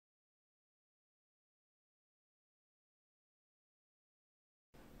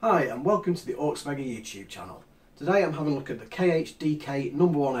Hi and welcome to the Orksmegga YouTube channel. Today I'm having a look at the KHDK No.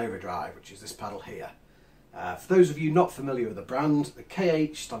 Overdrive, which is this pedal here. For those of you not familiar with the brand, the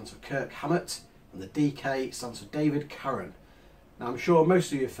KH stands for Kirk Hammett and the DK stands for David Karen. Now I'm sure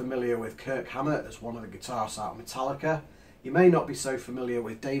most of you are familiar with Kirk Hammett as one of the guitarists out of Metallica. You may not be so familiar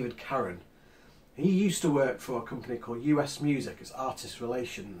with David Karen. He used to work for a company called US Music as Artist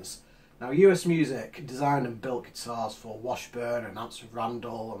Relations. Now US Music designed and built guitars for Washburn and Nancy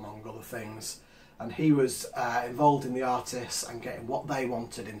Randall among other things, and he was involved in the artists and getting what they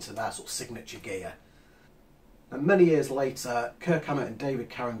wanted into their sort of signature gear. And many years later, Kirk Hammett and David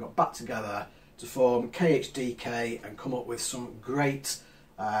Karen got back together to form KHDK and come up with some great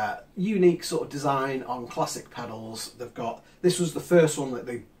unique sort of design on classic pedals. This was the first one that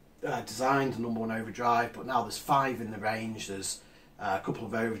they designed, the No. Overdrive, but now there's 5 in the range. There's a couple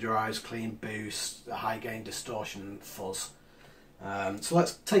of overdrives, clean boost, high gain distortion and fuzz. So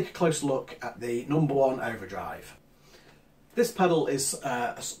let's take a closer look at the No. Overdrive. This pedal is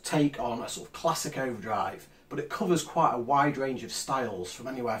a take on a sort of classic overdrive, but it covers quite a wide range of styles, from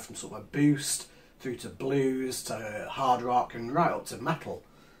anywhere from sort of a boost through to blues to hard rock and right up to metal.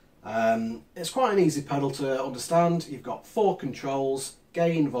 It's quite an easy pedal to understand. You've got 4 controls: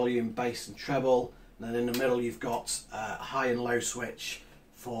 gain, volume, bass and treble. And then in the middle you've got a high and low switch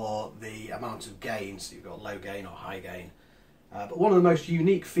for the amount of gain, so you've got low gain or high gain. But one of the most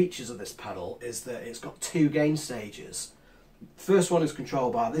unique features of this pedal is that it's got 2 gain stages. The first one is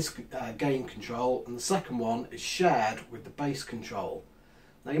controlled by this gain control, and the second one is shared with the bass control.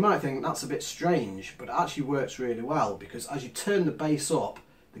 Now you might think that's a bit strange, but it actually works really well, because as you turn the bass up,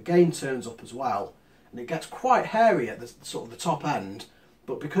 the gain turns up as well, and it gets quite hairy at the sort of the top end.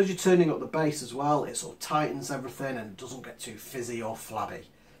 But because you're turning up the bass as well, it sort of tightens everything and doesn't get too fizzy or flabby.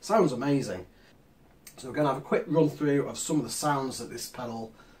 Sounds amazing. So we're going to have a quick run through of some of the sounds that this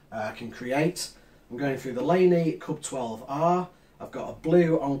pedal can create. I'm going through the Laney Cub 12R. I've got a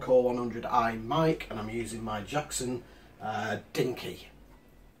blue Encore 100i mic, and I'm using my Jackson Dinky.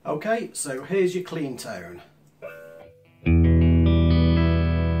 Okay, so here's your clean tone.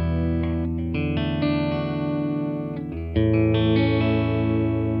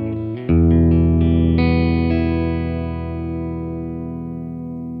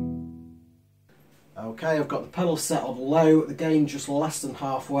 Okay, I've got the pedal set on low, the gain just less than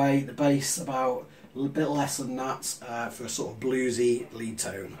halfway, the bass about a bit less than that for a sort of bluesy lead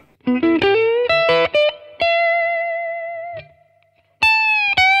tone.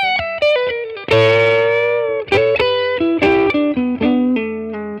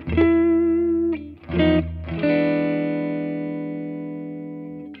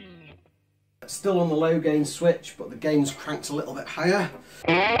 Still on the low gain switch, but the gain's cranked a little bit higher.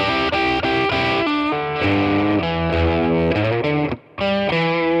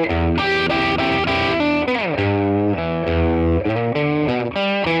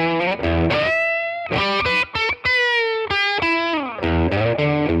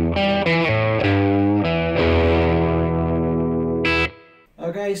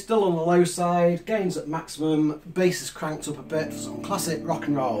 Okay, still on the low side, gains at maximum, bass is cranked up a bit for some classic rock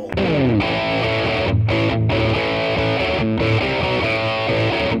and roll.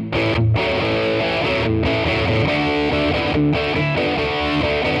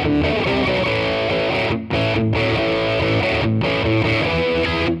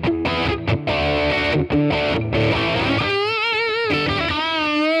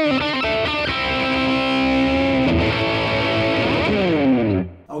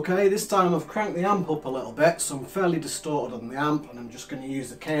 Okay, this time I've cranked the amp up a little bit, so I'm fairly distorted on the amp, and I'm just going to use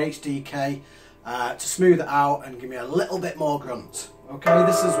the KHDK to smooth it out and give me a little bit more grunt. Okay,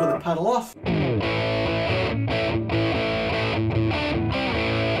 this is with the pedal off.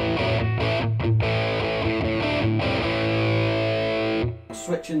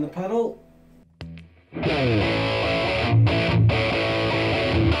 Switching the pedal.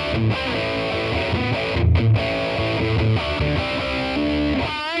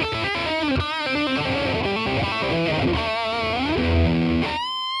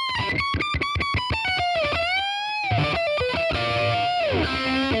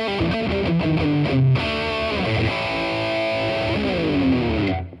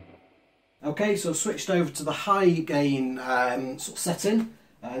 Okay, so I've switched over to the high gain sort of setting.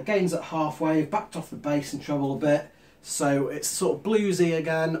 Gain's at halfway, backed off the bass and treble a bit, so it's sort of bluesy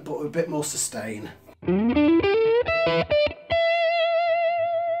again, but with a bit more sustain.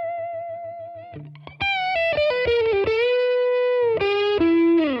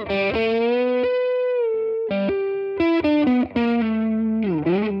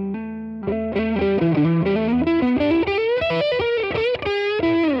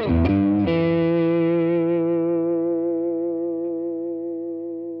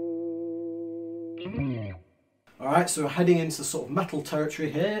 Right, so we're heading into sort of metal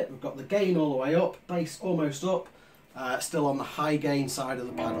territory here. We've got the gain all the way up, bass almost up, still on the high gain side of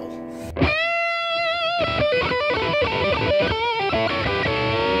the pedal.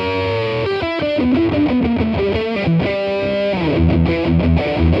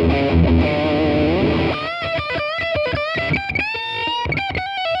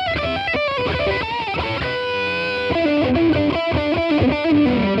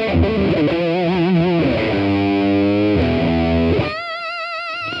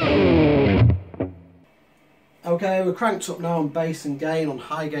 Okay, we're cranked up now on bass and gain on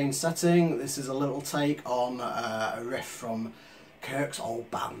high gain setting. This is a little take on a riff from Kirk's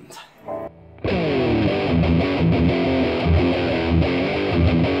old band.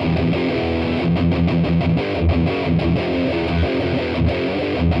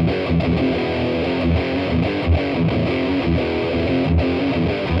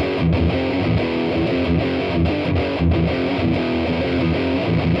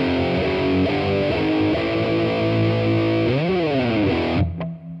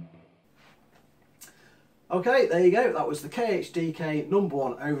 Okay, there you go, that was the KHDK No.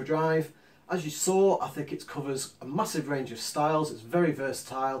 1 Overdrive. As you saw, I think it covers a massive range of styles, it's very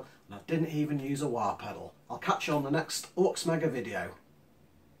versatile, and I didn't even use a wah pedal. I'll catch you on the next Orksmegga video.